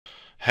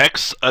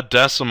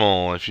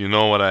Hexadecimal. If you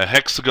know what a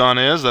hexagon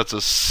is, that's a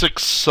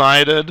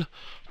 6-sided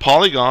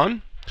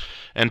polygon.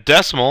 And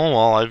decimal,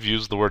 well, I've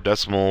used the word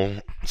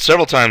decimal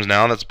several times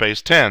now, that's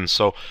base 10.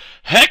 So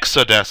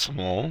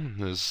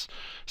hexadecimal is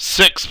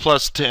 6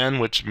 plus 10,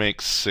 which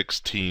makes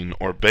 16,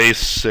 or base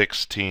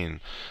 16.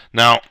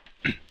 Now,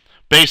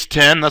 base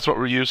 10, that's what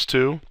we're used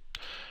to.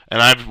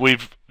 And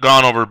we've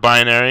gone over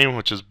binary,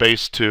 which is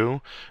base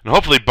 2. And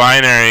hopefully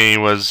binary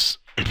was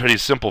pretty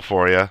simple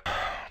for you.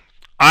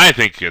 I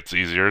think it's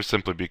easier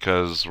simply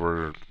because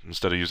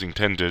instead of using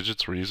 10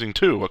 digits, we're using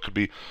 2. What could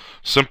be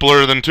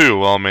simpler than 2?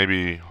 Well,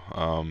 maybe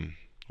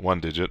 1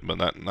 digit, but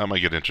that might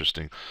get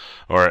interesting,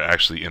 or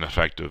actually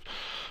ineffective.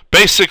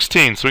 Base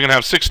 16, so we can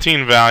have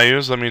 16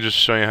 values. Let me just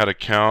show you how to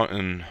count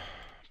in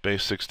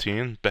base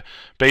 16.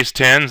 Base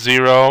 10,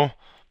 0,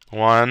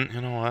 1.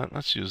 You know what?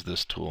 Let's use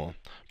this tool.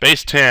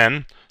 Base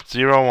 10,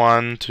 0,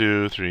 1,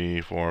 2,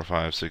 3, 4,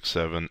 5, 6,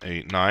 7,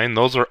 8, 9.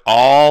 Those are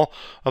all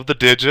of the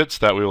digits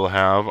that we will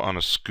have on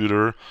a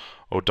scooter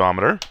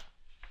odometer.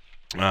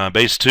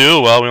 Base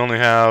 2, well, we only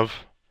have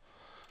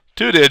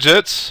 2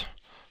 digits,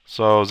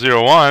 so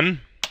 0,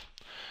 1.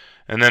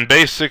 And then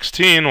base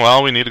 16,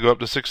 well, we need to go up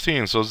to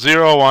 16. So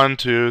 0, 1,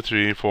 2,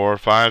 3, 4,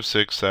 5,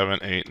 6, 7,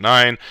 8,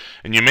 9.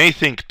 And you may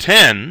think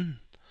 10,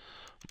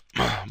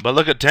 but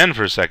look at 10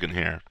 for a second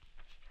here.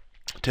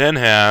 10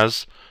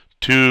 has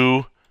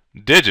 2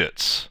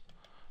 digits.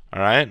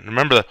 All right?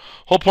 Remember, the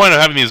whole point of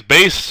having these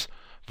base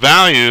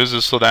values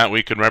is so that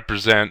we can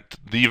represent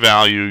the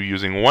value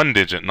using 1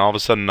 digit. And all of a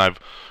sudden I've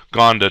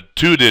gone to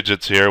 2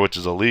 digits here, which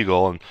is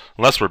illegal. And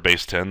unless we're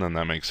base 10, then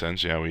that makes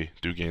sense. Yeah, we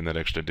do gain that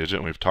extra digit,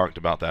 and we've talked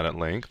about that at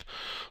length.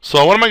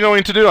 So what am I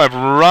going to do? I've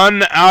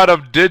run out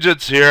of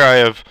digits here. I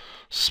have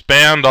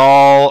spanned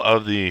all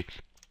of the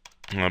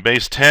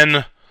base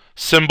 10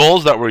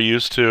 symbols that we're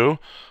used to.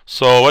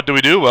 So what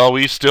do? Well,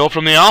 we steal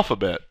from the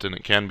alphabet, and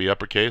it can be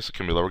uppercase, it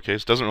can be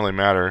lowercase, doesn't really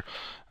matter.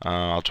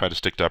 I'll try to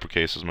stick to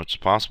uppercase as much as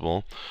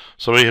possible.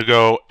 So we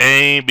go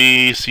A,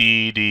 B,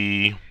 C,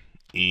 D,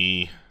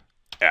 E,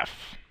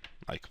 F,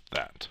 like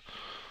that.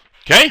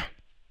 Okay?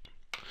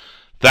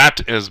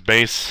 That is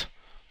base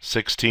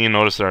 16.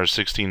 Notice there are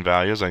 16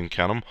 values. I can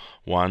count them.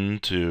 1,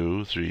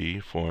 2, 3,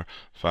 4,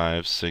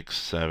 5, 6,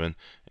 7,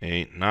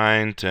 8,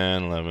 9,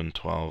 10, 11,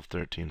 12,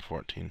 13,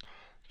 14,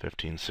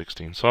 15,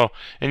 16. So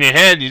in your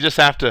head, you just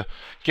have to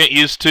get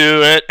used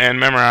to it and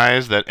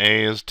memorize that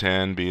A is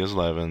 10, B is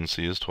 11,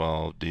 C is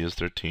 12, D is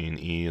 13,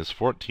 E is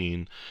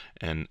 14,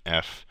 and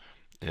F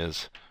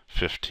is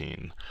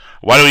 15.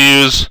 Why do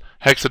we use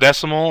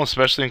hexadecimal,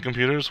 especially in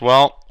computers?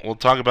 Well, we'll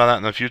talk about that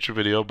in a future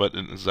video, but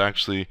it is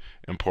actually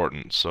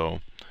important. So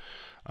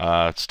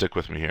stick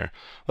with me here.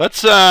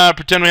 Let's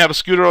pretend we have a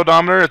scooter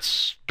odometer.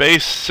 It's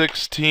base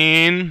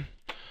 16,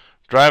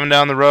 driving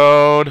down the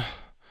road.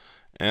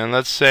 And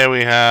let's say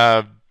we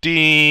have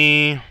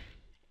D.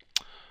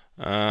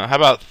 How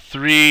about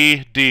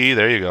 3D?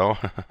 There you go.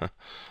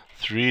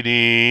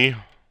 3D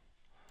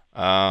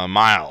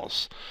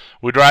miles.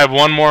 We drive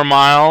 1 more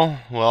mile.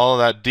 Well,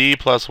 that D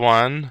plus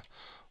 1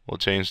 will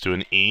change to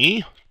an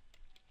E.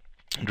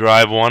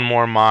 Drive 1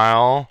 more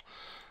mile.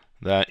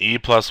 That E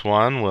plus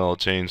 1 will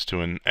change to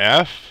an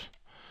F.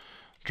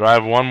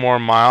 Drive 1 more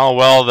mile.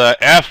 Well, the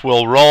F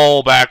will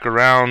roll back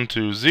around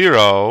to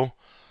 0.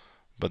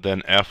 But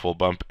then F will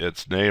bump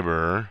its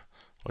neighbor,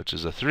 which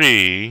is a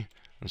 3,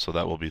 and so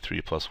that will be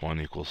 3 plus 1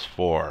 equals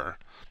 4.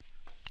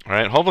 All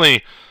right,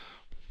 hopefully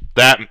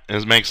that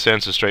makes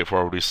sense and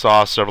straightforward. We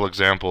saw several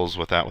examples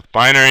with that with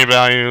binary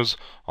values,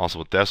 also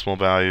with decimal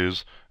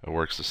values. It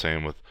works the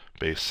same with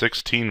base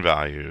 16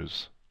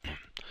 values.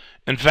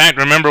 In fact,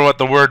 remember what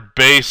the word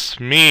base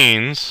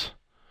means.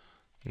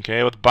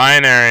 Okay, with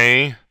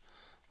binary,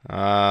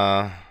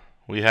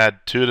 we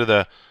had 2 to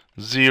the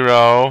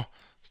 0,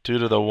 2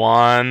 to the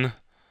 1,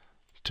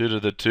 2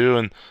 to the 2,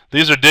 and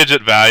these are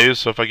digit values.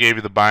 So if I gave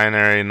you the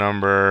binary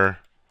number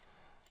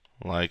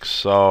like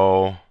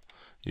so,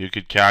 you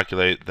could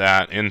calculate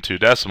that into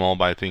decimal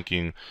by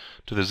thinking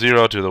to the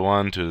 0, to the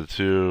 1, to the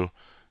 2,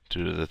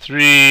 2 to the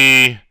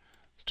 3,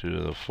 2 to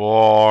the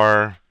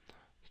 4,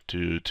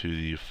 2 to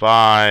the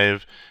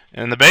 5,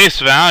 and the base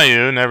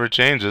value never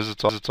changes.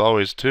 It's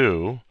always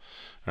 2.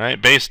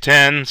 Right? Base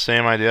 10,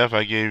 same idea. If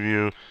I gave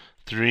you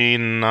 3,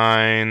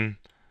 9,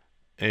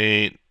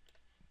 8,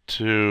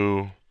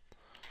 2,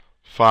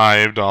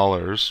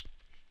 $5,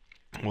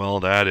 well,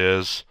 that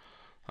is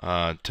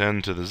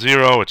 10 to the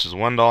 0, which is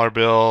 $1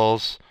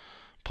 bills,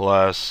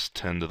 plus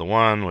 10 to the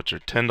 1, which are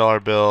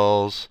 $10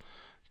 bills,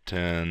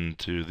 10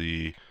 to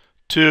the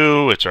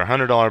 2, which are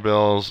 $100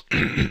 bills.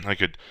 I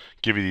could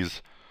give you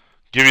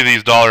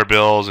these dollar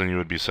bills, and you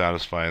would be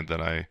satisfied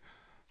that I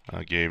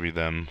gave you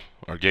them,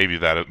 or gave you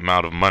that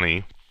amount of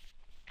money.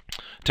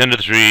 10 to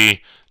the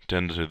 3,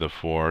 10 to the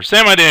 4.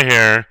 Same idea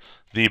here.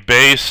 The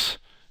base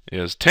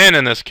is 10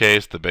 in this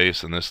case. The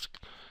base in this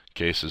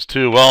case is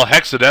 2. Well,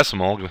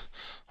 hexadecimal,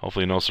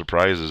 hopefully no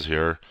surprises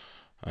here.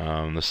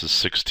 This is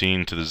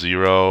 16 to the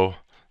 0.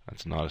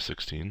 That's not a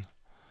 16.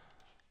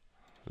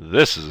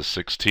 This is a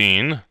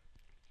 16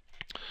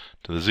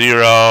 to the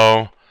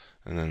 0.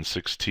 and then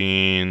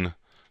 16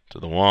 to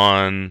the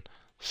 1,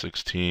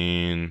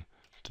 16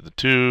 to the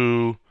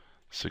 2,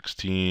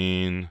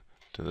 16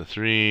 to the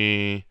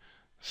 3,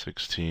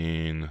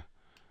 16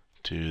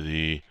 to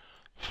the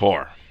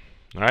 4.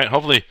 All right,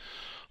 hopefully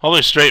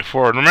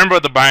straightforward. Remember,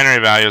 the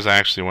binary values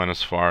actually went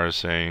as far as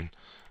saying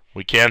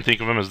we can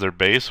think of them as their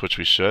base, which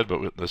we should,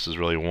 but this is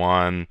really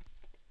 1,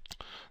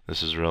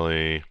 this is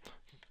really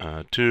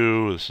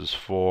 2, this is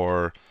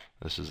 4,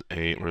 this is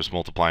 8. We're just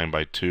multiplying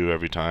by 2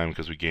 every time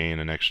because we gain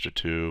an extra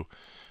 2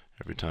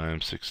 every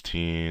time.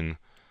 16,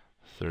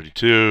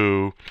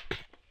 32,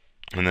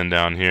 and then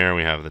down here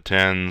we have the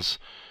tens.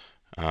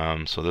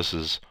 So this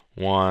is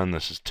 1,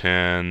 this is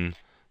 10,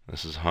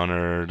 this is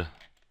 100,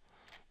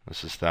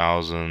 this is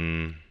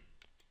 1,000,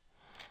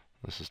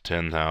 this is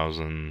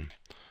 10,000.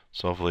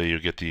 So hopefully you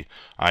get the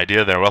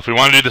idea there. Well, if we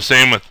want to do the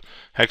same with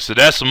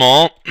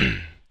hexadecimal,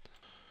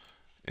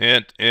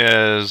 it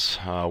is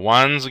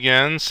ones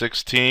again,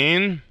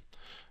 16,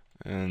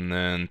 and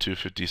then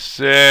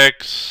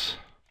 256.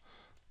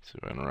 See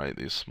if I can write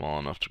these small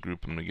enough to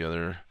group them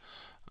together.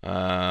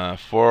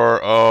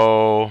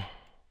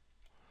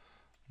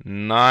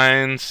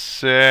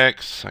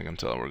 4096. I can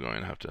tell we're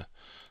going to have to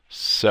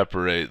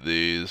separate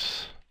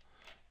these,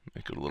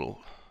 make it a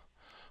little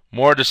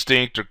more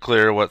distinct or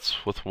clear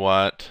what's with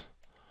what.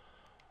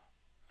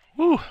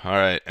 Woo! All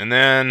right, and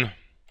then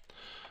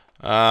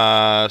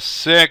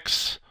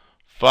 6,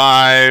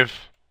 5,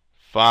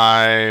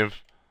 5,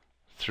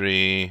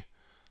 3,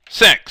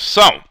 6.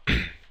 So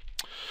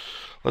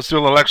let's do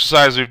a little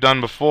exercise we've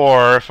done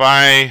before. If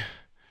I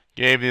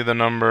gave you the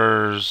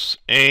numbers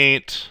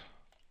 8,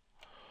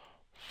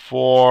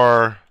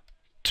 4,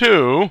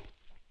 2,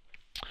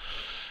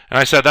 and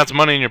I said that's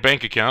money in your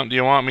bank account, do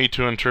you want me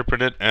to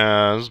interpret it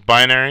as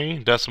binary,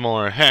 decimal,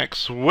 or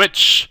hex?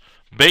 Which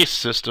base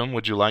system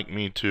would you like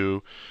me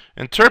to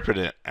interpret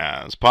it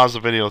as? Pause the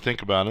video,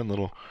 think about it,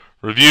 little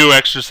review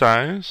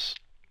exercise.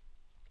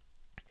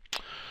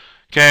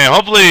 Okay,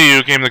 hopefully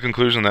you came to the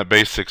conclusion that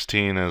base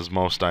 16 is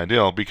most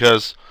ideal,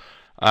 because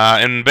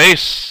in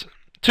base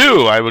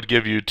 2 I would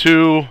give you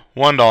 2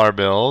 $1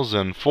 bills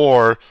and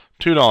 4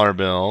 $2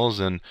 bills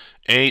and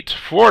 8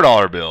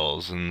 $4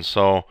 bills. And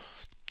so,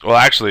 well,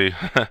 actually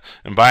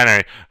in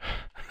binary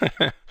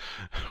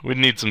we'd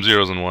need some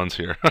zeros and ones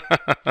here.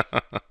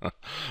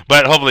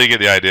 But hopefully you get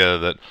the idea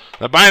that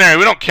the binary,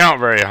 we don't count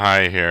very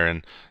high here,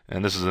 and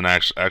this is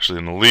actually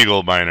an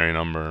illegal binary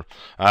number.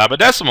 But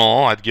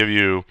decimal, I'd give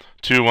you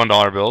 2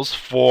 $1 bills,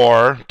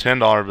 4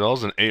 $10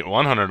 bills, and 8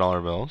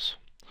 $100 bills.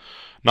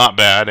 Not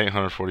bad,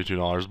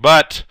 $842.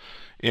 But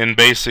in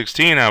base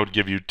 16, I would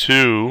give you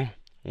 2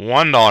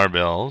 $1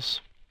 bills,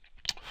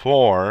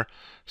 4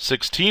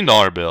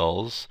 $16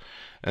 bills,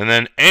 and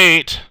then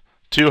 8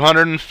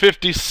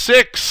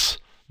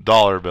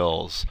 $256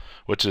 bills,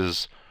 which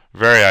is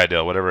very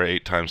ideal. Whatever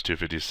 8 times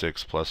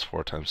 256 plus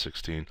 4 times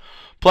 16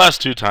 plus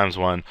 2 times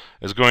 1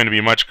 is going to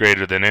be much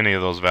greater than any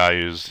of those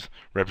values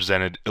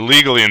represented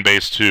illegally in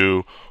base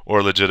 2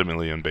 or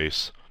legitimately in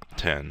base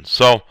 10.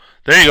 So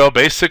there you go,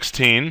 base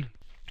 16.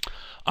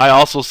 I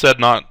also said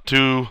not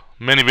too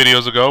many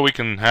videos ago we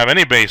can have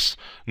any base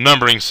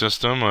numbering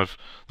system. If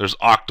there's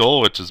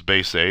octal, which is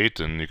base 8,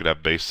 and you could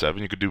have base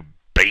 7. You could do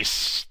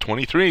base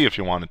 23 if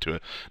you wanted to.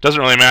 It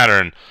doesn't really matter,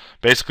 and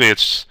basically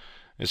it's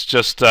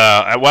just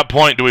at what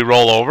point do we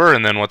roll over,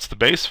 and then what's the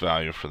base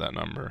value for that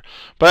number.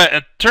 But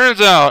it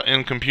turns out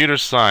in computer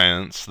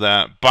science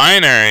that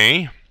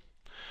binary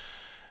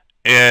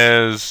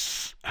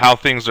is how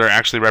things are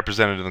actually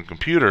represented in the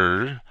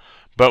computer,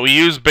 but we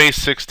use base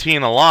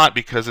 16 a lot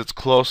because it's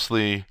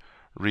closely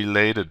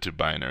related to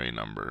binary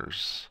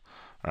numbers.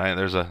 Right?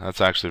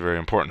 That's actually very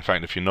important. In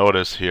fact, if you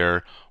notice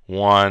here,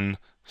 1,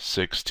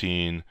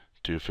 16,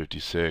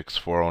 256,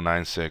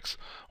 4096.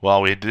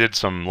 Well, we did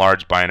some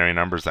large binary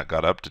numbers that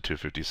got up to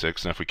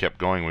 256, and if we kept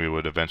going, we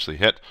would eventually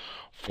hit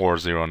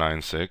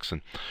 4096.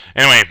 And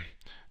anyway,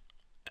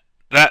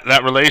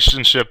 that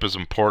relationship is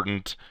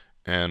important,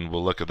 and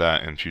we'll look at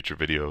that in future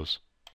videos.